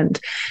concerned?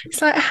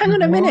 It's like, hang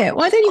on a minute.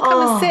 Why don't you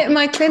come and sit in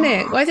my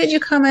clinic? Why don't you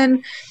come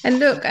and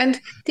look?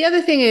 And the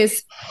other thing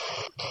is,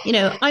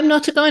 I'm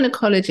not a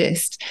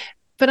gynecologist,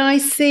 but I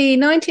see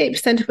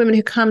 98% of women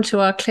who come to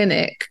our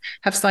clinic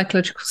have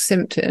psychological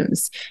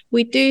symptoms.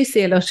 We do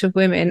see a lot of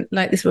women,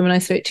 like this woman I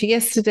spoke to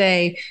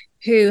yesterday,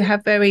 who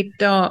have very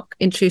dark,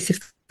 intrusive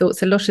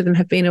thoughts, a lot of them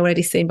have been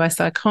already seen by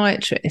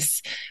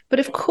psychiatrists. But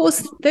of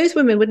course, those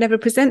women would never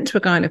present to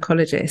a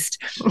gynecologist.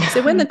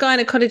 So when the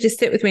gynecologists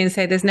sit with me and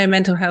say there's no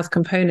mental health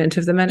component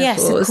of the menopause,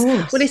 Yes, of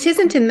course. well, it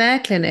isn't in their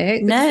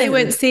clinic because they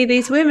won't see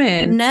these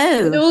women.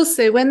 No. But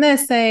also when they're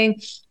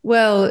saying,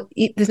 well,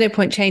 there's no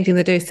point changing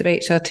the dose of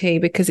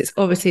HRT because it's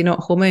obviously not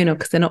hormonal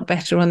because they're not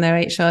better on their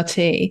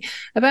HRT.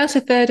 About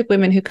a third of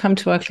women who come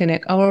to our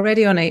clinic are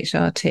already on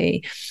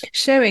HRT,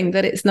 showing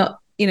that it's not,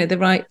 the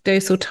right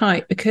dose or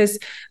type, because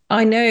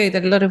I know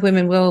that a lot of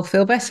women will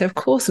feel better. Of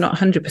course, not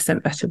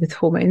 100% better with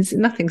hormones.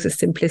 Nothing's as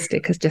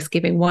simplistic as just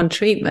giving one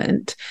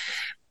treatment.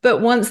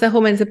 But once their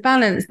hormones are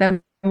balanced,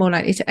 they're more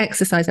likely to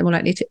exercise, they're more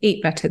likely to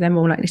eat better, they're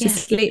more likely to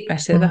sleep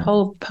better. The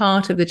whole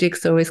part of the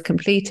jigsaw is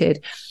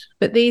completed.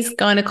 But these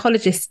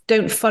gynecologists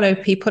don't follow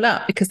people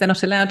up because they're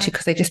not allowed to,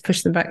 because they just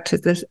push them back to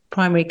the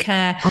primary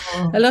care.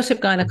 A lot of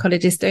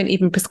gynecologists don't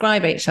even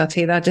prescribe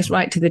HRT. They'll just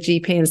write to the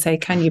GP and say,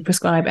 can you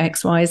prescribe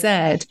X, Y,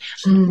 Z?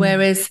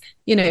 Whereas,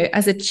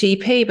 as a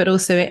GP, but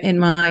also in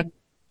my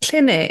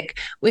clinic,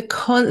 we're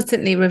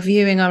constantly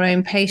reviewing our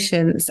own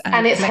patients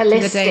and it's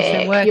holistic. The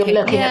data and you're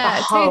looking at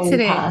the whole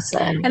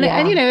person. And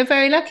we're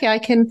very lucky. I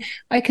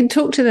can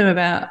talk to them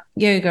about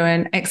yoga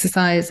and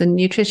exercise and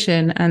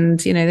nutrition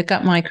and the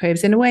gut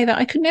microbes in a way that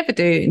I could never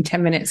do in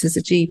 10 minutes as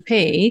a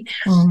GP.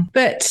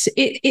 But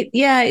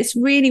it's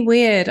really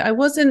weird. I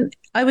was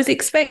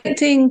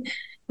expecting,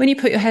 when you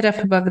put your head up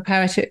above the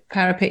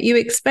parapet, you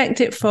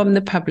expect it from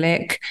the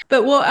public.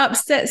 But what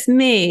upsets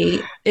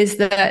me is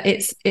that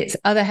it's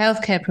other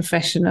healthcare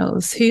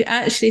professionals who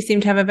actually seem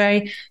to have a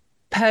very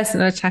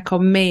personal attack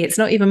on me. It's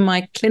not even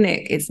my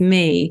clinic, it's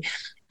me.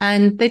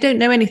 And they don't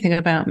know anything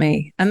about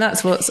me. And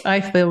that's what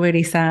I feel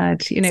really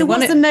sad. So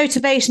what's the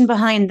motivation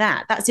behind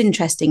that? That's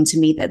interesting to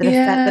me, that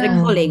a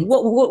colleague,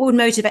 what would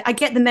motivate? I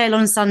get the Mail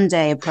on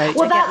Sunday approach.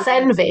 Well, that's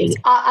envy.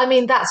 I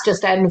mean, that's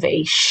just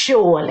envy,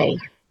 surely.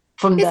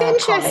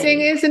 It's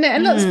interesting, isn't it?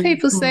 And lots of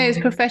people say it's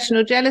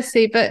professional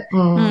jealousy, but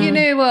you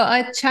know what?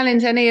 I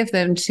challenge any of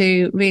them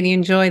to really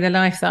enjoy the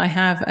life that I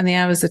have and the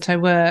hours that I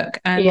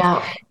work. And,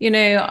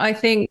 I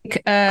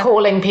think...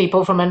 calling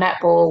people from a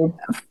netball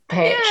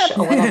pitch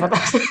or whatever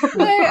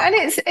that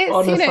is. And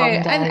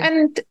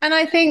it's and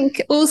I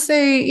think also,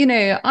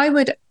 I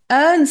would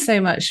earn so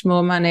much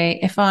more money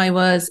if I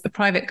was a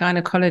private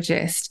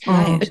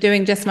gynecologist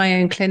doing just my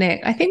own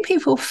clinic. I think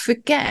people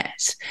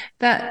forget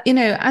that,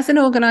 as an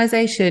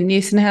organisation,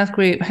 Newson Health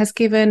Group has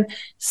given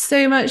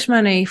so much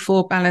money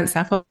for Balance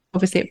App.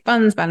 Obviously, it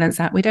funds Balance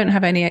App. We don't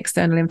have any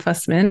external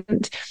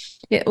investment.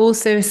 It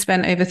also has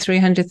spent over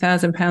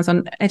 £300,000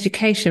 on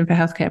education for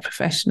healthcare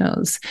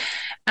professionals.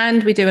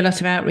 And we do a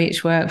lot of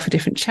outreach work for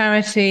different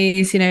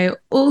charities,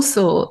 all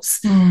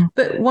sorts.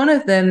 But one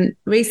of them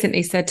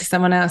recently said to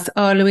someone else,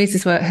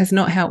 Louise's work has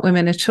not helped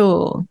women at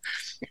all.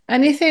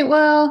 And you think,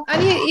 well,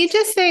 and you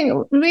just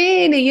think,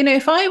 really,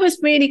 if I was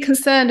really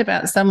concerned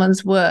about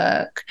someone's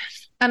work,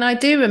 and I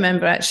do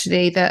remember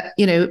actually that,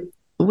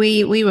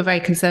 we were very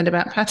concerned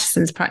about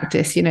Patterson's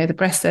practice, the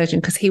breast surgeon,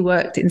 because he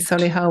worked in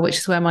Solihull, which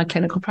is where my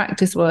clinical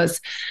practice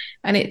was.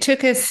 And it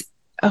took us,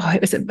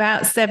 it was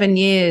about 7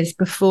 years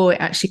before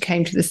it actually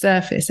came to the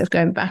surface of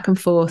going back and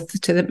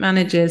forth to the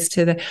managers,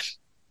 to the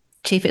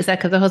chief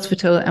exec of the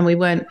hospital, and we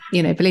weren't,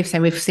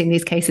 saying we've seen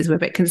these cases, we're a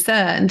bit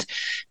concerned.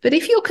 But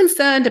if you're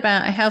concerned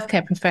about a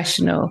healthcare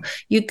professional,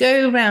 you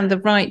go around the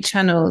right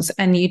channels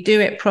and you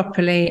do it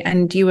properly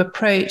and you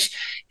approach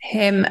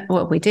him.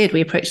 What we did,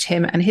 we approached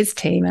him and his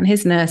team and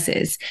his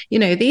nurses.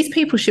 These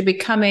people should be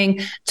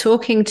coming,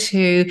 talking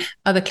to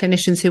other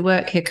clinicians who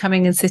work here,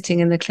 coming and sitting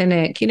in the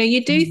clinic.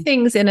 You do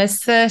things in a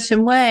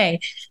certain way.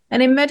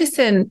 And in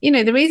medicine,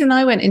 the reason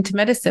I went into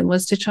medicine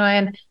was to try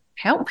and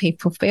help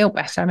people feel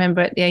better. I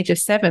remember at the age of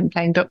 7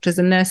 playing doctors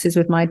and nurses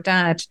with my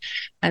dad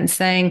and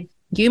saying,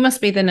 you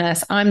must be the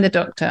nurse, I'm the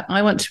doctor,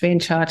 I want to be in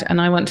charge and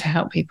I want to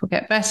help people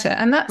get better.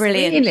 And that's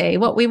really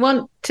what we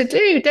want to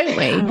do, don't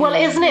we? Well,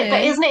 isn't it?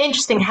 But isn't it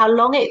interesting how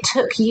long it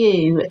took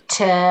you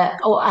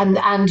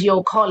and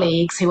your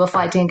colleagues who were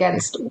fighting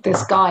against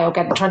this guy or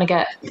trying to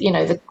get,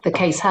 the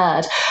case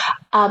heard,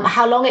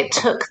 how long it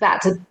took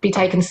that to be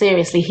taken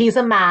seriously? He's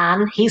a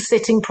man, he's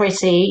sitting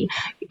pretty,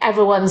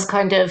 everyone's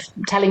kind of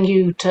telling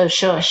you to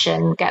shush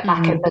and get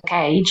back in the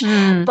cage.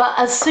 But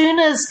as soon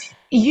as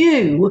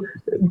you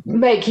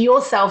make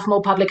yourself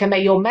more public and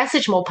make your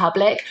message more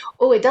public,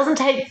 it doesn't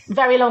take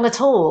very long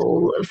at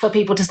all for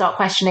people to start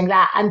questioning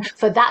that and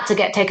for that to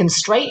get taken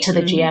straight to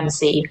the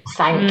GMC.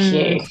 Thank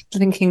you.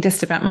 Thinking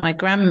just about my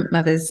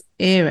grandmother's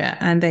era,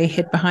 and they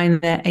hid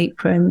behind their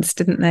aprons,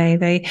 didn't they?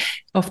 They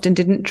often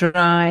didn't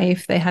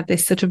drive. They had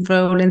this sort of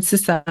role in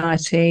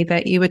society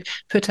that you would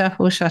put up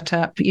or shut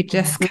up. You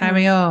just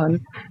carry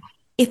on.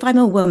 If I'm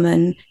a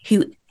woman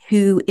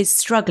who is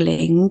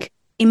struggling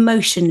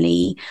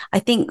emotionally, I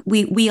think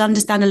we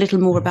understand a little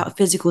more about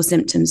physical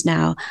symptoms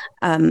now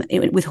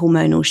with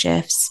hormonal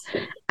shifts,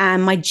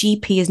 and my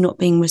GP is not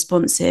being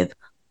responsive.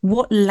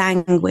 What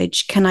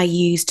language can I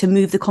use to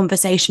move the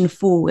conversation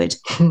forward?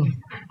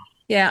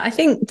 Yeah, I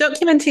think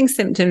documenting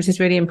symptoms is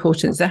really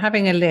important. So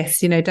having a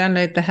list,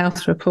 download the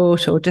health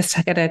report or just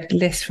get a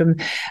list from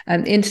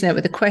the internet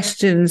with the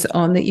questions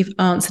on that you've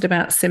answered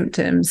about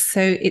symptoms.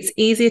 So it's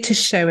easier to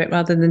show it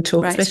rather than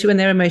talk, especially when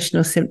they're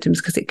emotional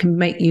symptoms, because it can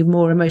make you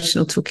more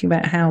emotional talking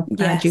about how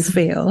bad you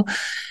feel.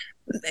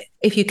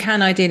 If you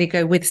can, ideally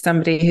go with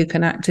somebody who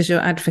can act as your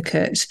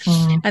advocate.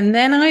 And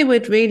then I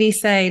would really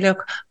say,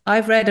 look,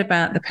 I've read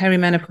about the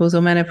perimenopause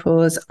or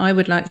menopause. I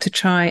would like to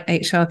try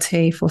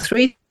HRT for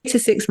 3 to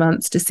 6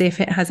 months to see if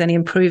it has any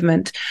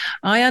improvement.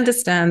 I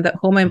understand that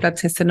hormone blood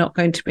tests are not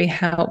going to be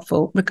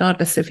helpful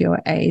regardless of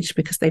your age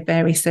because they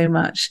vary so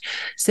much.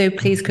 So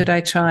please, could I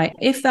try?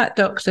 If that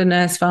doctor,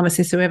 nurse,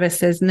 pharmacist, whoever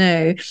says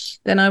no,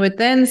 then I would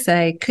then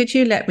say, could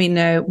you let me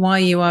know why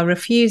you are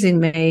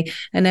refusing me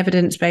an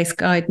evidence-based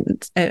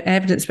guidance,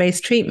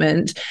 evidence-based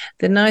treatment?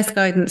 The NICE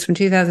guidance from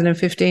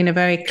 2015 are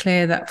very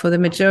clear that for the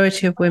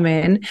majority of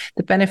women,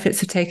 the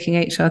benefits of taking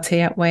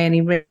HRT outweigh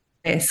any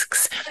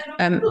risks.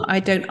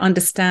 I don't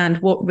understand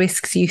what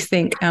risks you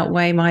think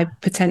outweigh my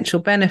potential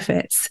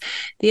benefits.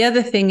 The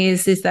other thing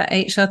is that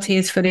HRT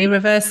is fully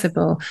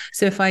reversible.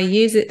 So if I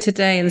use it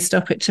today and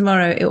stop it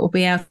tomorrow, it will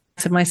be out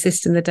of my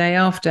system the day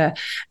after.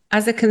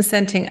 As a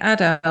consenting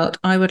adult,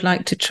 I would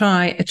like to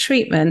try a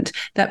treatment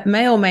that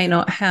may or may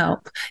not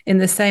help in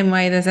the same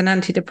way there's an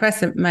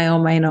antidepressant may or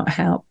may not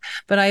help.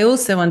 But I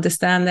also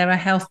understand there are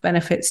health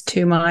benefits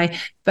to my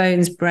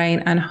bones,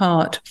 brain, and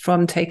heart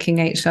from taking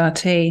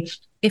HRT.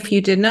 If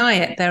you deny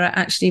it, there are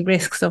actually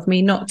risks of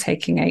me not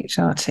taking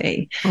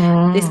HRT.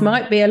 This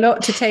might be a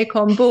lot to take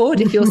on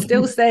board. If you're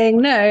still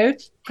saying no,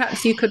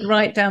 perhaps you could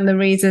write down the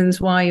reasons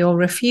why you're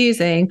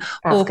refusing.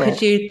 That's good.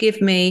 Could you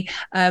give me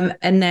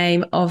a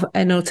name of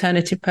an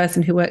alternative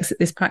person who works at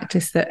this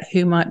practice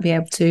who might be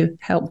able to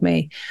help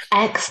me?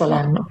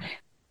 Excellent.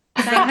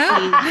 Thank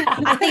you.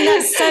 I think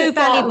that's so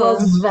valuable.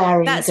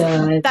 That's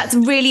good. That's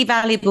really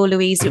valuable,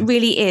 Louise. It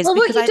really is. Well,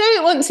 what you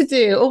don't want to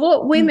do, or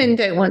what women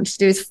don't want to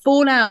do, is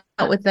fall out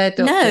with their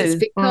doctors.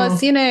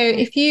 Because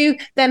if you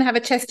then have a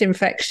chest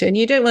infection,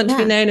 you don't want to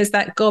be known as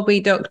that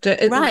gobby doctor,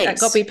 that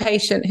gobby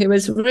patient who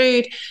was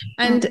rude.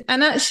 And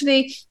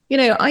actually,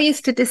 I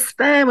used to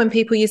despair when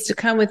people used to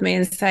come with me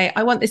and say,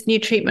 I want this new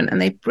treatment.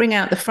 And they bring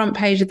out the front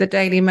page of the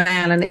Daily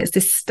Mail, and it's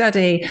this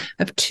study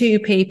of 2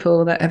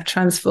 people that have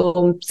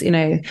transformed,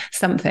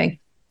 something.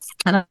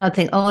 And I'd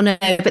think, oh no.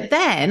 But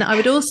then I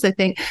would also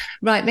think,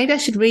 right, maybe I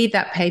should read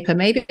that paper.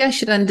 Maybe I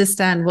should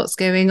understand what's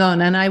going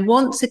on. And I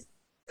want to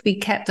be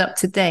kept up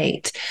to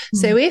date.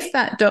 So if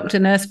that doctor,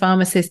 nurse,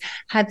 pharmacist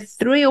had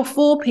 3 or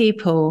 4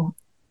 people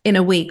in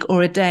a week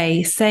or a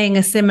day saying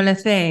a similar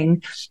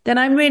thing, then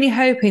I'm really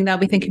hoping they'll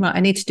be thinking, right,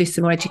 I need to do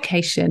some more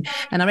education.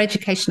 And our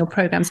educational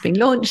program's being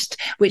launched,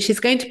 which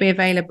is going to be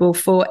available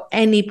for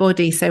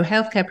anybody. So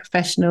healthcare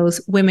professionals,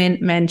 women,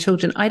 men,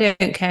 children, I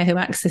don't care who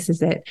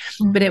accesses it,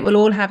 but it will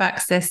all have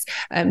access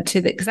to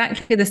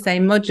exactly the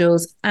same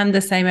modules and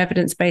the same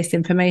evidence-based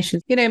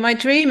information. My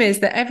dream is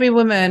that every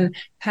woman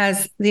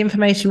has the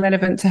information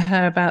relevant to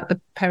her about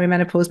the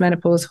perimenopause,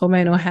 menopause,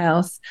 hormonal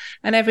health,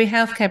 and every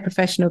healthcare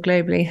professional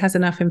globally has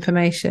enough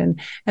information.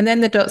 And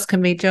then the dots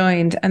can be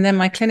joined, and then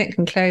my clinic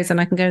can close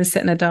and I can go and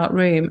sit in a dark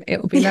room.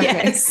 It will be lovely.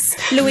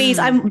 Yes. Louise,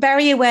 I'm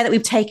very aware that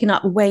we've taken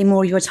up way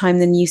more of your time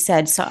than you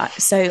said.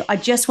 So I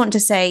just want to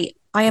say,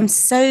 I am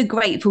so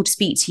grateful to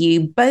speak to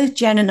you. Both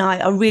Jen and I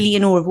are really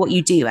in awe of what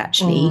you do,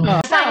 actually.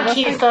 Thank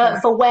you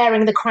for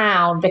wearing the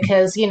crown,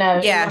 because, it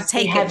must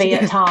be heavy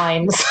at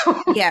times.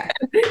 Yeah.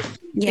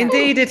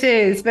 Indeed it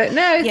is. But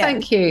no,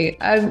 thank you.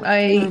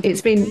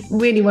 It's been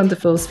really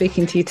wonderful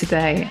speaking to you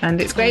today. And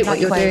it's great what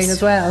you're doing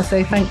as well.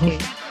 So thank you.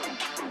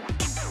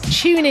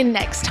 Tune in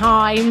next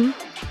time.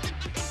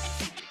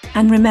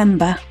 And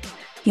remember,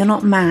 you're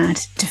not mad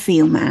to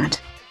feel mad.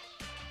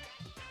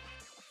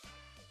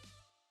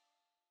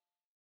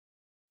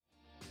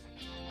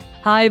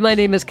 Hi, my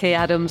name is Kay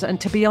Adams,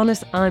 and to be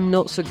honest, I'm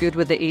not so good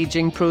with the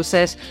ageing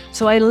process,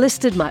 so I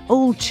enlisted my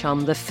old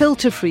chum, the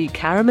filter-free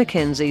Cara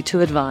McKenzie,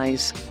 to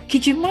advise.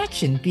 Could you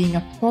imagine being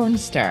a porn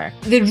star?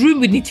 The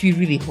room would need to be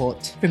really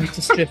hot for me to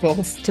strip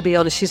off. To be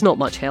honest, she's not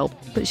much help,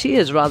 but she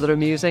is rather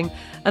amusing.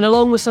 And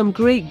along with some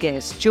great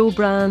guests, Joe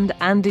Brand,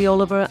 Andy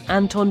Oliver,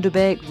 Anton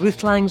Dubeck,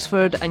 Ruth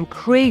Langsford and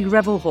Craig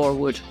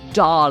Revel-Horwood,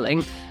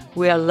 darling,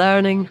 we are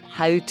learning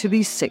how to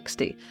be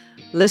 60.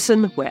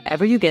 Listen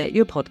wherever you get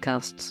your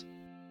podcasts.